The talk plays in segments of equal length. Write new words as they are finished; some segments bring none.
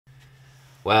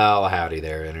Well, howdy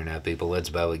there, Internet people.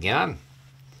 It's Bo again.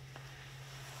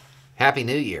 Happy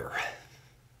New Year.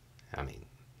 I mean,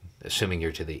 assuming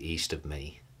you're to the east of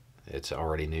me, it's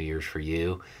already New Year's for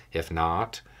you. If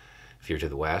not, if you're to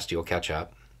the west, you'll catch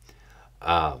up.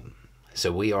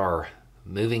 So we are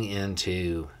moving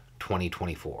into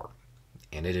 2024,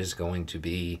 and it is going to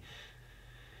be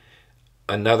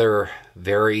another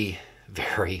very,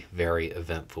 very, very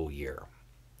eventful year.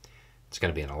 It's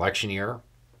going to be an election year.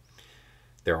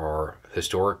 There are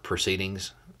historic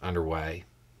proceedings underway,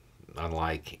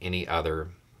 unlike any other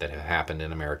that have happened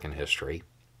in American history.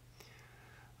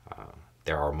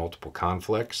 There are multiple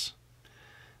conflicts.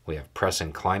 We have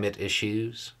pressing climate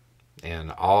issues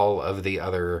and all of the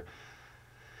other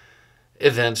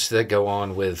events that go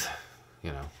on with,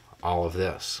 all of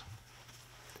this.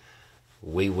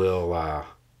 We will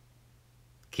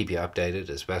keep you updated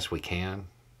as best we can.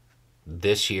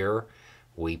 This year,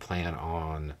 we plan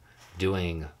on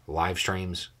doing live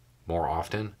streams more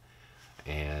often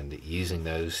and using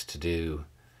those to do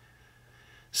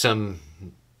some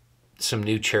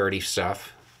new charity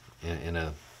stuff in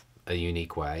a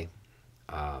unique way.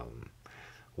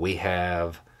 We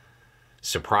have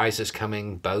surprises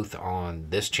coming both on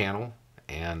this channel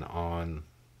and on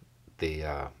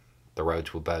the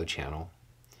Roads with Bo channel.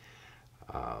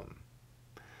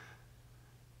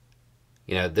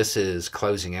 This is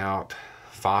closing out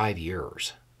 5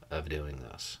 years of doing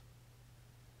this.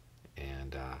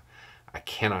 And I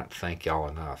cannot thank y'all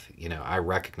enough. I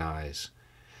recognize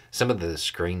some of the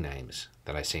screen names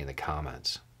that I see in the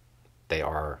comments. They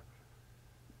are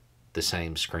the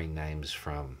same screen names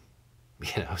from,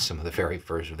 some of the very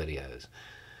first videos.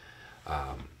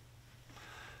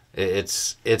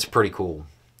 It's pretty cool.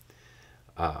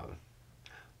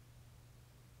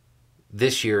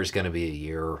 This year is going to be a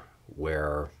year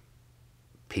where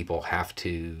people have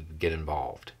to get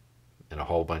involved in a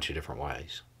whole bunch of different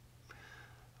ways.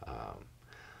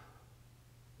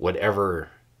 Whatever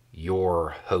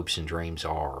your hopes and dreams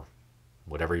are,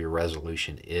 whatever your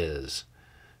resolution is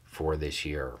for this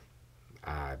year,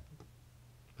 I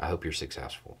hope you're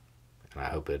successful, and I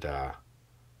hope it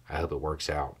works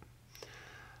out.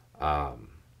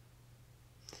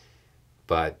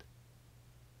 But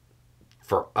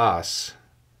for us,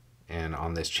 and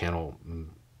on this channel,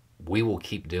 we will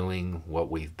keep doing what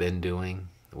we've been doing.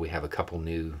 We have a couple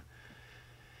new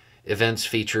events,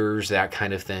 features, that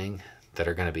kind of thing that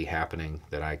are going to be happening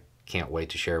that I can't wait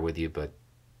to share with you, but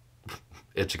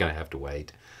it's going to have to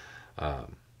wait.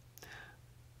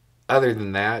 Other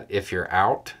than that, if you're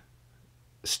out,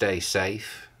 stay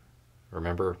safe.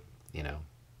 Remember,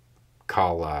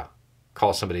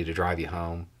 call somebody to drive you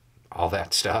home, all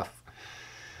that stuff.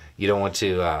 You don't want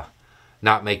to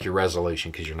not make your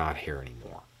resolution because you're not here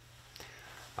anymore.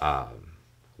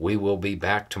 We will be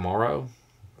back tomorrow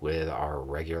with our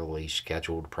regularly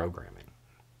scheduled programming.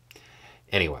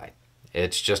 Anyway,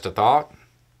 it's just a thought.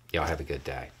 Y'all have a good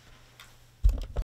day.